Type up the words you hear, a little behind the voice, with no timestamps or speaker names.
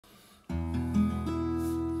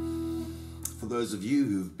those of you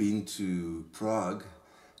who've been to Prague,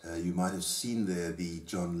 you might have seen there the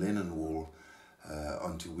John Lennon wall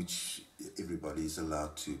onto which everybody is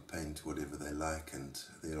allowed to paint whatever they like, and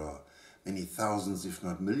there are many thousands, if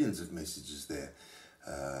not millions, of messages there.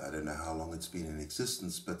 I don't know how long it's been in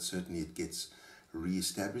existence, but certainly it gets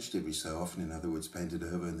re-established every so often, in other words painted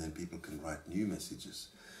over, and then people can write new messages.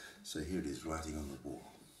 So here it is, writing on the wall.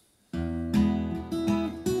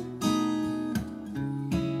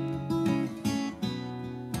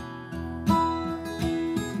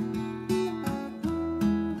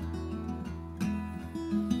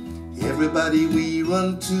 Everybody we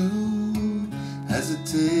run to has a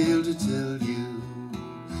tale to tell you,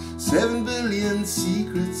 7 billion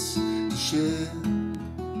secrets to share.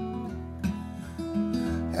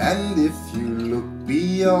 And if you look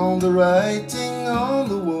beyond the writing on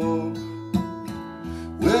the wall,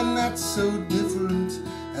 we're not so different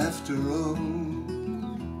after all.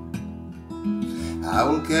 I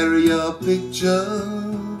will carry your picture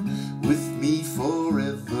with me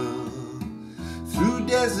forever, through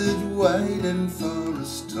desert wide and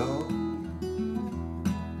forest tall.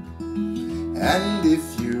 And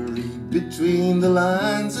if you read between the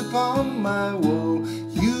lines upon my wall,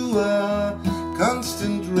 you are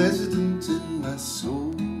constant resident in my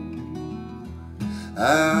soul.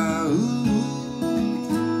 Ah, ooh,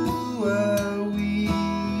 ah, we.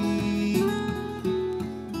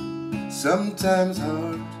 Sometimes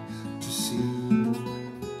hard to see,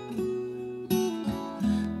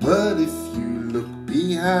 but if you look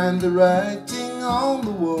behind the writing on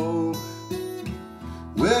the wall,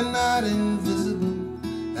 we're not invisible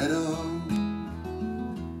at all.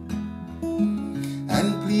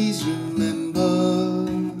 And please remember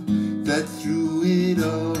that through it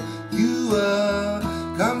all, you are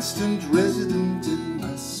constant resident in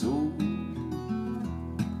my soul.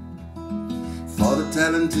 For the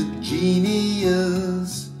talented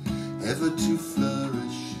genius ever to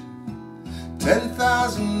flourish,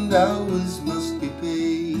 10,000 hours must be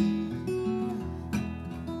paid.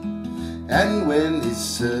 And when he's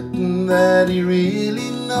certain that he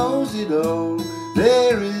really knows it all,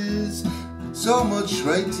 there is so much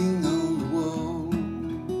writing on the wall.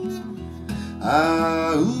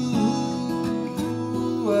 Ah, ooh,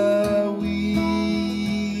 ah, we.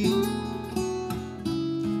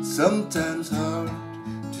 Sometimes hard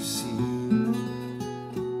to see,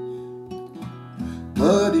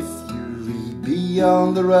 but if you read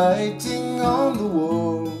beyond the writing on the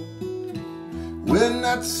wall, we're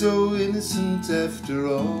not so innocent after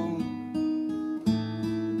all.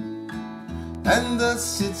 And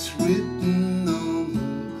thus it's written on